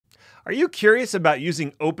Are you curious about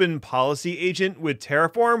using Open Policy Agent with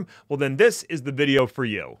Terraform? Well, then this is the video for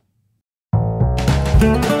you.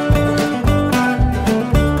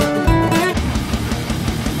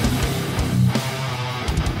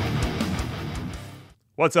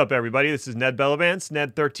 What's up, everybody? This is Ned Bellavance,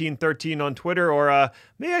 Ned1313 on Twitter, or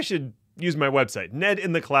maybe I should use my website,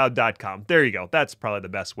 nedinthecloud.com. There you go. That's probably the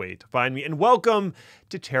best way to find me. And welcome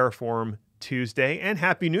to Terraform Tuesday, and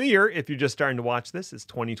Happy New Year if you're just starting to watch this. It's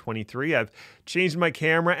 2023. I've changed my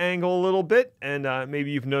camera angle a little bit, and maybe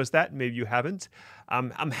you've noticed that, maybe you haven't.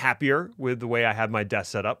 I'm happier with the way I have my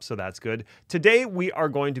desk set up, so that's good. Today, we are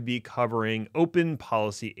going to be covering Open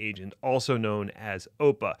Policy Agent, also known as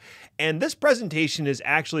OPA. And this presentation is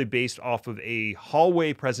actually based off of a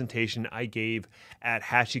hallway presentation I gave at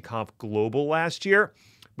HashiConf Global last year.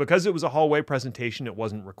 Because it was a hallway presentation, it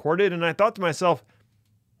wasn't recorded, and I thought to myself,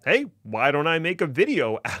 hey, why don't I make a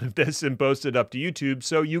video out of this and post it up to YouTube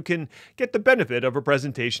so you can get the benefit of a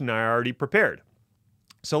presentation I already prepared?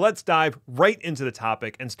 So let's dive right into the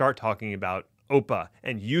topic and start talking about OPA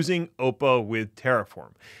and using OPA with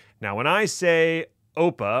Terraform. Now, when I say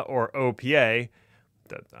OPA or OPA,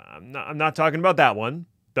 I'm not talking about that one,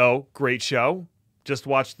 though great show. Just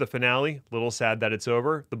watched the finale. A little sad that it's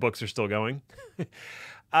over. The books are still going.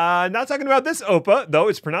 Not talking about this OPA, though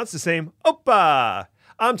it's pronounced the same, OPA.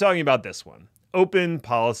 I'm talking about this one, Open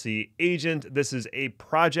Policy Agent. This is a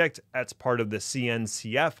project that's part of the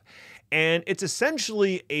CNCF, and it's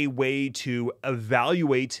essentially a way to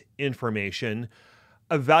evaluate information,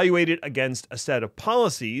 evaluate it against a set of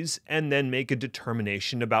policies, and then make a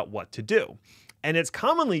determination about what to do. And it's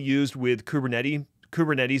commonly used with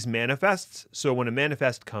Kubernetes manifests. So when a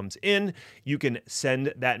manifest comes in, you can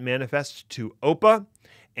send that manifest to OPA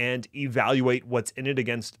and evaluate what's in it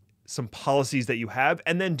against some policies that you have,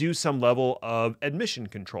 and then do some level of admission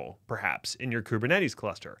control, perhaps, in your Kubernetes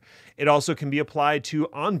cluster. It also can be applied to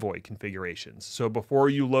Envoy configurations. So before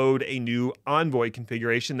you load a new Envoy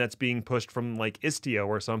configuration that's being pushed from like Istio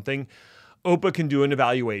or something, OPA can do an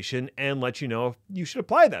evaluation and let you know if you should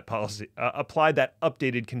apply that policy, apply that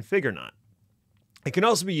updated config or not. It can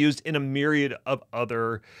also be used in a myriad of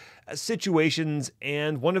other situations,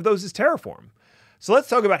 and one of those is Terraform. So let's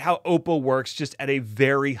talk about how OPA works just at a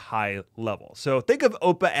very high level. So think of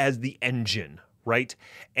OPA as the engine, right?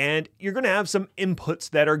 And you're going to have some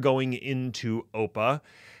inputs that are going into OPA.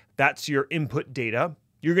 That's your input data.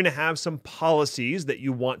 You're going to have some policies that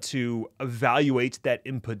you want to evaluate that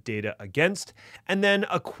input data against, and then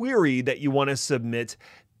a query that you want to submit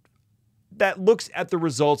that looks at the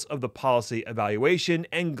results of the policy evaluation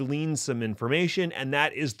and gleans some information, and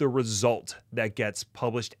that is the result that gets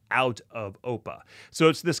published out of OPA. So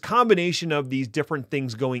it's this combination of these different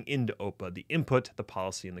things going into OPA, the input, the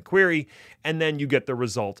policy, and the query, and then you get the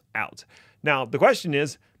result out. Now, the question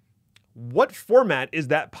is, what format is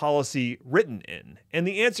that policy written in? And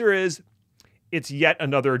the answer is, it's yet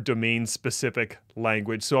another domain-specific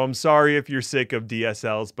language. So I'm sorry if you're sick of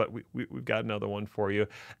DSLs, but we've got another one for you.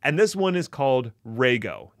 And this one is called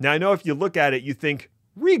Rego. Now, I know if you look at it, you think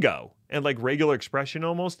Rego, and like regular expression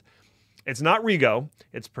almost. It's not Rego,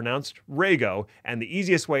 it's pronounced Rego. And the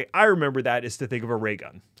easiest way I remember that is to think of a ray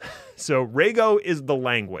gun. So Rego is the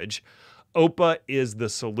language, OPA is the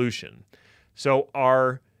solution. So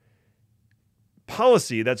our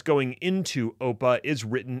policy that's going into OPA is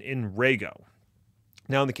written in Rego.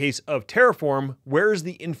 Now, in the case of Terraform, where is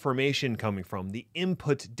the information coming from? The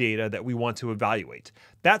input data that we want to evaluate.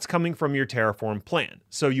 That's coming from your Terraform plan.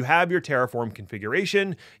 So you have your Terraform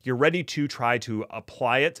configuration. You're ready to try to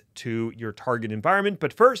apply it to your target environment.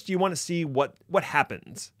 But first, you want to see what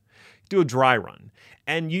happens. Do a dry run.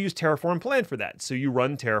 And you use Terraform plan for that. So you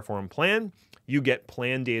run Terraform plan. You get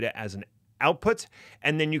plan data as an output.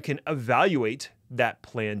 And then you can evaluate that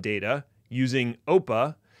plan data using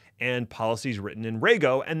OPA and policies written in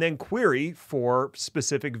Rego, and then query for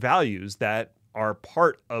specific values that are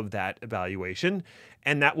part of that evaluation,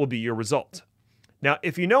 and that will be your result. Now,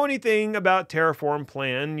 if you know anything about Terraform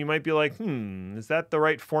plan, you might be like, is that the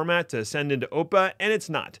right format to send into OPA? And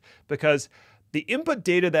it's not, because the input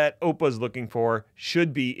data that OPA is looking for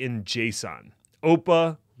should be in JSON.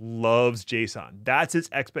 OPA loves JSON. That's its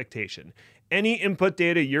expectation. Any input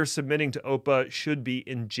data you're submitting to OPA should be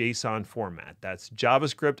in JSON format. That's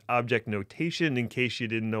JavaScript Object Notation, in case you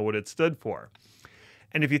didn't know what it stood for.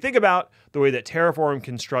 And if you think about the way that Terraform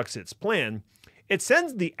constructs its plan, it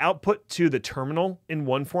sends the output to the terminal in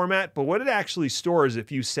one format, but what it actually stores,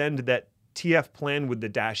 if you send that TF plan with the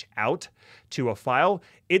dash out to a file,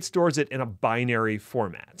 it stores it in a binary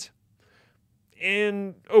format.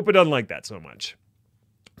 And OPA doesn't like that so much.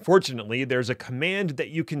 Fortunately, there's a command that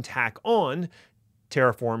you can tack on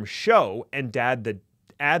terraform show and add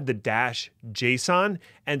the dash JSON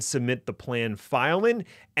and submit the plan file in,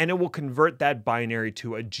 and it will convert that binary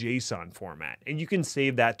to a JSON format. And you can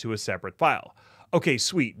save that to a separate file. Okay,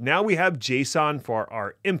 sweet. Now we have JSON for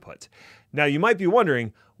our input. Now you might be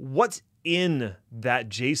wondering, what's in that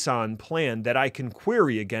JSON plan that I can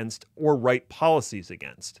query against or write policies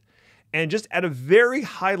against? And just at a very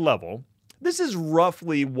high level, this is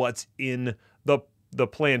roughly what's in the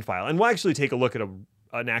plan file. And we'll actually take a look at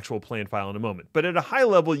an actual plan file in a moment. But at a high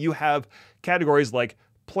level, you have categories like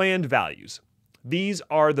planned values. These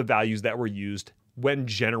are the values that were used when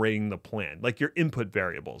generating the plan, like your input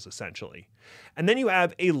variables, essentially. And then you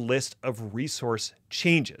have a list of resource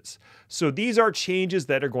changes. So these are changes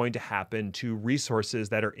that are going to happen to resources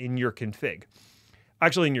that are in your config.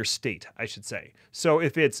 Actually, in your state, I should say. So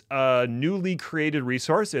if it's a newly created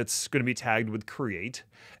resource, it's going to be tagged with create.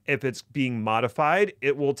 If it's being modified,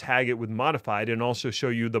 it will tag it with modified and also show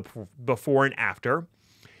you the before and after.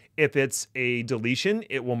 If it's a deletion,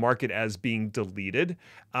 it will mark it as being deleted.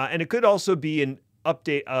 And it could also be an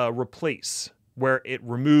update, replace, where it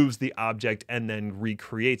removes the object and then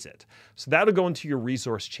recreates it. So that'll go into your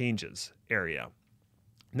resource changes area.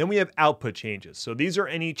 And then we have output changes. So these are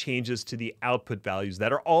any changes to the output values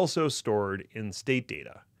that are also stored in state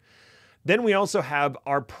data. Then we also have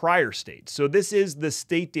our prior state. So this is the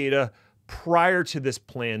state data prior to this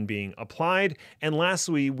plan being applied. And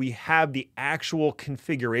lastly, we have the actual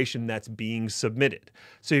configuration that's being submitted.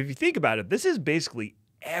 So if you think about it, this is basically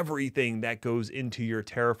everything that goes into your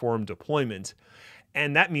Terraform deployment.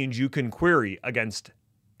 And that means you can query against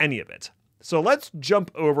any of it. So let's jump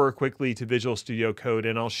over quickly to Visual Studio Code,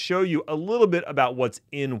 and I'll show you a little bit about what's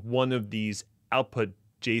in one of these output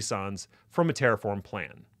JSONs from a Terraform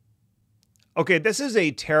plan. Okay, this is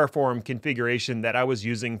a Terraform configuration that I was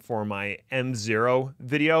using for my M0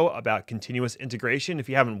 video about continuous integration. If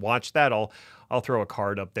you haven't watched that, I'll throw a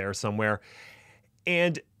card up there somewhere.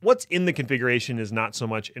 And what's in the configuration is not so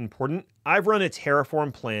much important. I've run a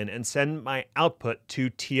Terraform plan and send my output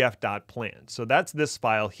to tf.plan. So that's this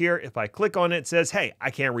file here. If I click on it, it says, hey,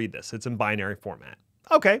 I can't read this. It's in binary format.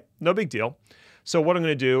 Okay, no big deal. So what I'm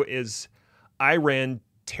going to do is I ran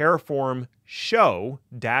Terraform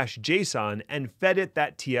show-json and fed it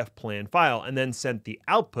that tf plan file and then sent the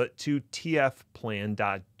output to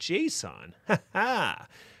tfplan.json.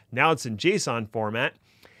 Now it's in JSON format.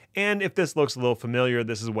 And if this looks a little familiar,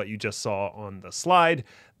 this is what you just saw on the slide.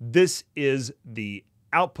 This is the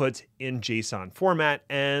output in JSON format,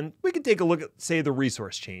 and we can take a look at, say, the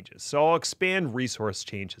resource changes. So I'll expand resource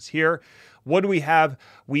changes here. What do we have?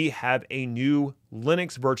 We have a new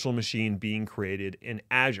Linux virtual machine being created in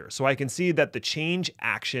Azure. So I can see that the change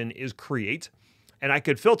action is create, and I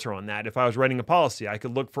could filter on that. If I was writing a policy, I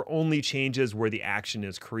could look for only changes where the action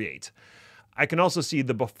is create. I can also see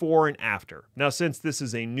the before and after. Now, since this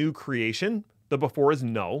is a new creation, the before is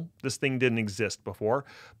no. This thing didn't exist before.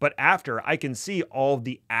 But after, I can see all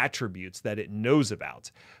the attributes that it knows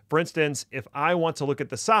about. For instance, if I want to look at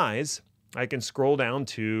the size, I can scroll down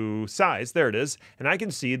to size. There it is. And I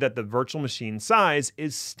can see that the virtual machine size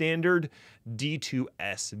is standard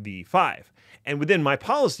D2SV5. And within my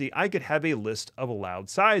policy, I could have a list of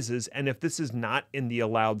allowed sizes. And if this is not in the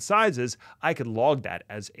allowed sizes, I could log that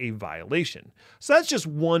as a violation. So that's just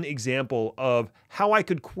one example of how I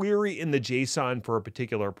could query in the JSON for a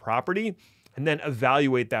particular property and then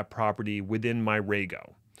evaluate that property within my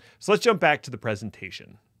Rego. So let's jump back to the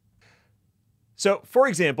presentation. So for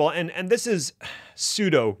example, and this is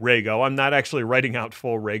pseudo Rego. I'm not actually writing out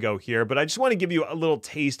full Rego here, but I just want to give you a little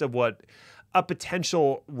taste of what a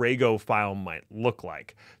potential Rego file might look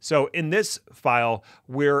like. So in this file,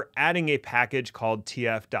 we're adding a package called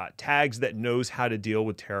tf.tags that knows how to deal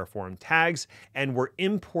with Terraform tags, and we're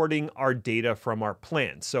importing our data from our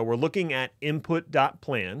plan. So we're looking at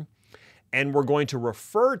input.plan, and we're going to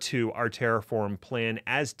refer to our Terraform plan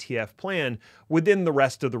as tf-plan within the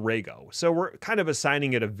rest of the Rego. So we're kind of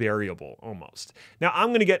assigning it a variable almost. Now I'm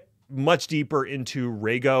going to get much deeper into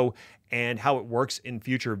Rego and how it works in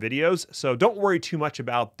future videos, so don't worry too much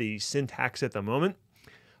about the syntax at the moment.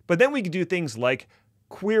 But then we can do things like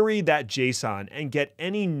query that JSON and get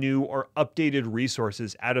any new or updated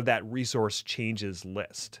resources out of that resource changes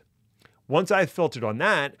list. Once I've filtered on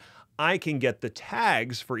that, I can get the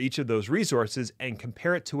tags for each of those resources and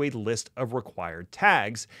compare it to a list of required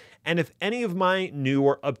tags. And if any of my new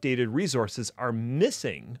or updated resources are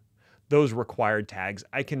missing those required tags,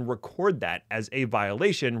 I can record that as a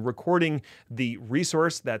violation, recording the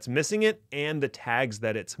resource that's missing it and the tags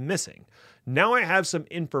that it's missing. Now I have some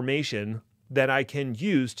information that I can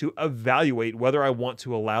use to evaluate whether I want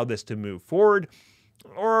to allow this to move forward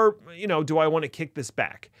Or, do I want to kick this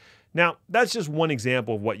back? Now, that's just one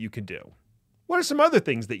example of what you could do. What are some other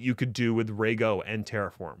things that you could do with Rego and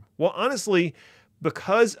Terraform? Well, honestly,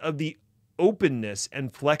 because of the openness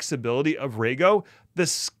and flexibility of Rego, the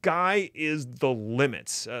sky is the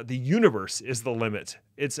limit. The universe is the limit.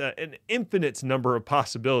 It's an infinite number of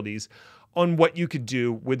possibilities on what you could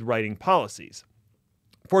do with writing policies.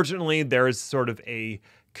 Fortunately, there is sort of a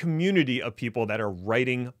community of people that are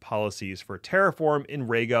writing policies for Terraform in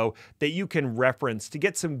Rego that you can reference to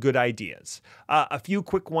get some good ideas. A few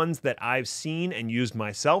quick ones that I've seen and used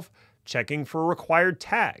myself: checking for required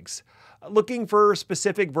tags, looking for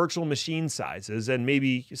specific virtual machine sizes, and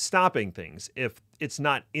maybe stopping things if it's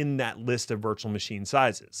not in that list of virtual machine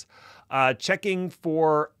sizes. Checking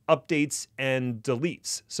for updates and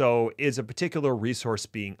deletes. So is a particular resource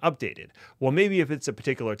being updated? Well, maybe if it's a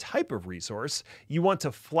particular type of resource, you want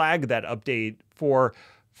to flag that update for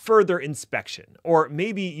further inspection. Or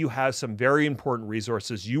maybe you have some very important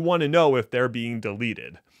resources you want to know if they're being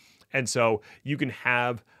deleted. And so you can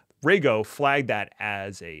have Rego flag that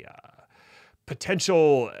as a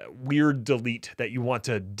potential weird delete that you want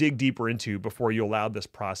to dig deeper into before you allow this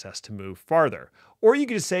process to move farther. Or you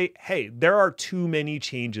could just say, hey, there are too many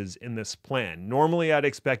changes in this plan. Normally I'd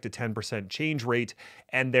expect a 10% change rate,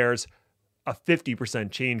 and there's a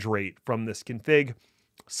 50% change rate from this config.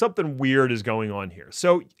 Something weird is going on here.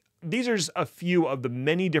 So these are just a few of the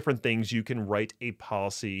many different things you can write a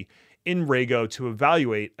policy in Rego to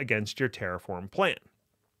evaluate against your Terraform plan.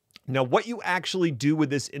 Now, what you actually do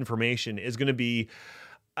with this information is going to be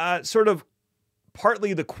sort of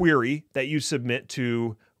partly the query that you submit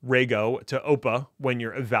to Rego, to OPA, when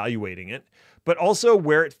you're evaluating it, but also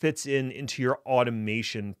where it fits into your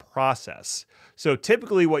automation process. So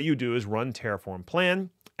typically what you do is run Terraform plan,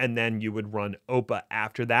 and then you would run OPA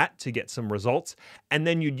after that to get some results. And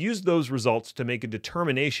then you'd use those results to make a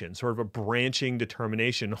determination, sort of a branching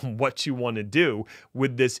determination on what you want to do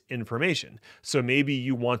with this information. So maybe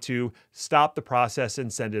you want to stop the process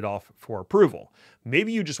and send it off for approval.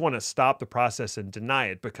 Maybe you just want to stop the process and deny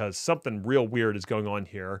it because something real weird is going on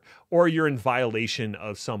here, or you're in violation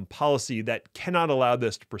of some policy that cannot allow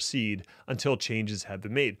this to proceed until changes have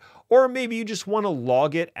been made. Or maybe you just want to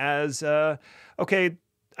log it as, okay,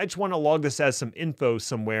 I just want to log this as some info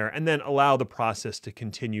somewhere and then allow the process to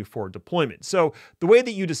continue for deployment. So the way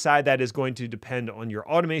that you decide that is going to depend on your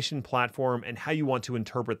automation platform and how you want to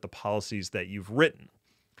interpret the policies that you've written.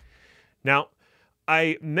 Now,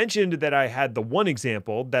 I mentioned that I had the one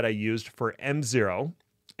example that I used for M0,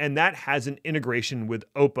 and that has an integration with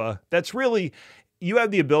OPA that's really, you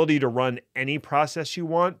have the ability to run any process you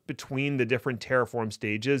want between the different Terraform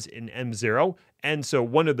stages in M0. And so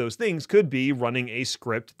one of those things could be running a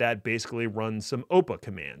script that basically runs some OPA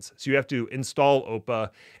commands. So you have to install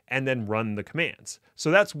OPA and then run the commands.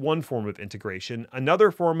 So that's one form of integration.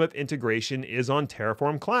 Another form of integration is on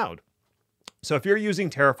Terraform Cloud. So if you're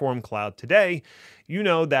using Terraform Cloud today, you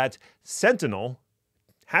know that Sentinel,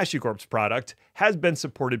 HashiCorp's product, has been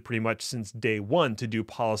supported pretty much since day one to do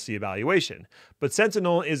policy evaluation. But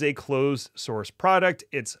Sentinel is a closed source product.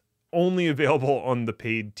 It's only available on the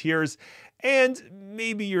paid tiers, and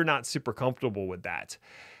maybe you're not super comfortable with that.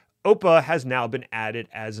 OPA has now been added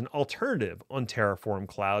as an alternative on Terraform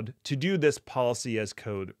Cloud to do this policy as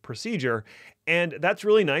code procedure. And that's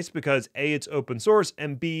really nice because A, it's open source,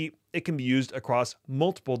 and B, it can be used across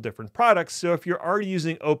multiple different products. So if you're already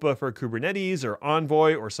using OPA for Kubernetes or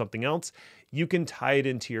Envoy or something else, you can tie it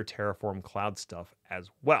into your Terraform Cloud stuff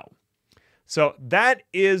as well. So that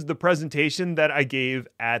is the presentation that I gave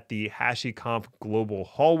at the HashiConf Global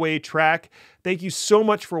Hallway track. Thank you so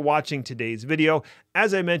much for watching today's video.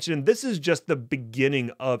 As I mentioned, this is just the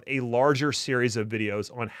beginning of a larger series of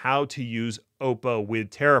videos on how to use OPA with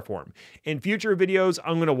Terraform. In future videos,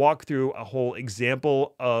 I'm going to walk through a whole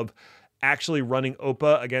example of actually running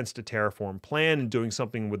OPA against a Terraform plan and doing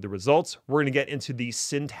something with the results. We're going to get into the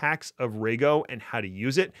syntax of Rego and how to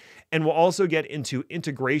use it. And we'll also get into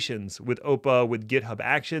integrations with OPA, with GitHub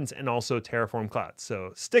Actions, and also Terraform Cloud.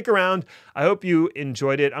 So stick around. I hope you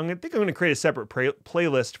enjoyed it. I think I'm going to create a separate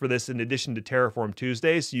playlist for this in addition to Terraform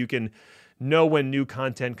Tuesday, so you can know when new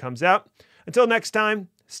content comes out. Until next time,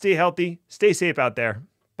 stay healthy, stay safe out there.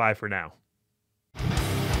 Bye for now.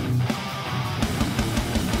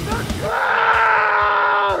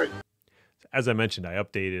 As I mentioned, I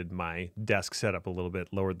updated my desk setup a little bit,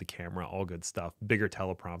 lowered the camera, all good stuff. Bigger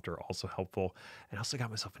teleprompter, also helpful. And I also got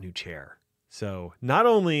myself a new chair. So not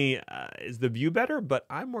only is the view better, but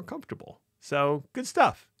I'm more comfortable. So good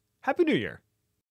stuff. Happy New Year.